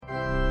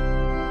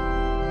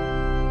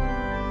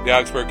The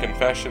Augsburg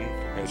Confession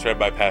is read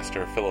by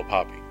Pastor Philip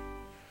Hoppe.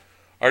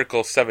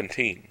 Article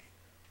 17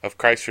 of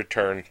Christ's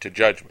return to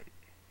judgment.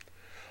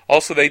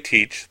 Also they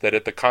teach that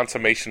at the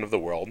consummation of the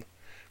world,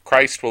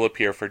 Christ will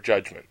appear for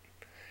judgment,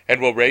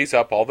 and will raise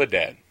up all the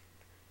dead.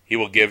 He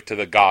will give to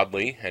the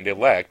godly and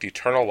elect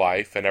eternal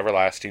life and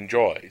everlasting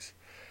joys.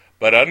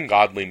 But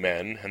ungodly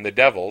men and the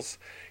devils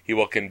he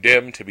will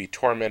condemn to be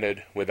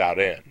tormented without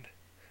end.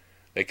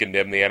 They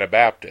condemn the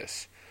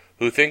Anabaptists,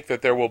 who think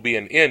that there will be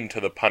an end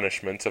to the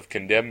punishments of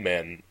condemned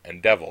men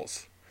and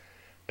devils.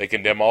 They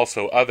condemn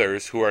also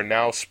others who are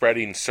now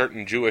spreading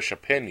certain Jewish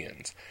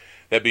opinions,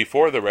 that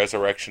before the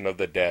resurrection of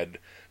the dead,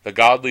 the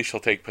godly shall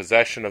take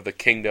possession of the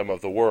kingdom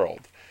of the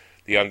world,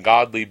 the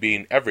ungodly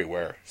being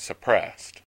everywhere suppressed.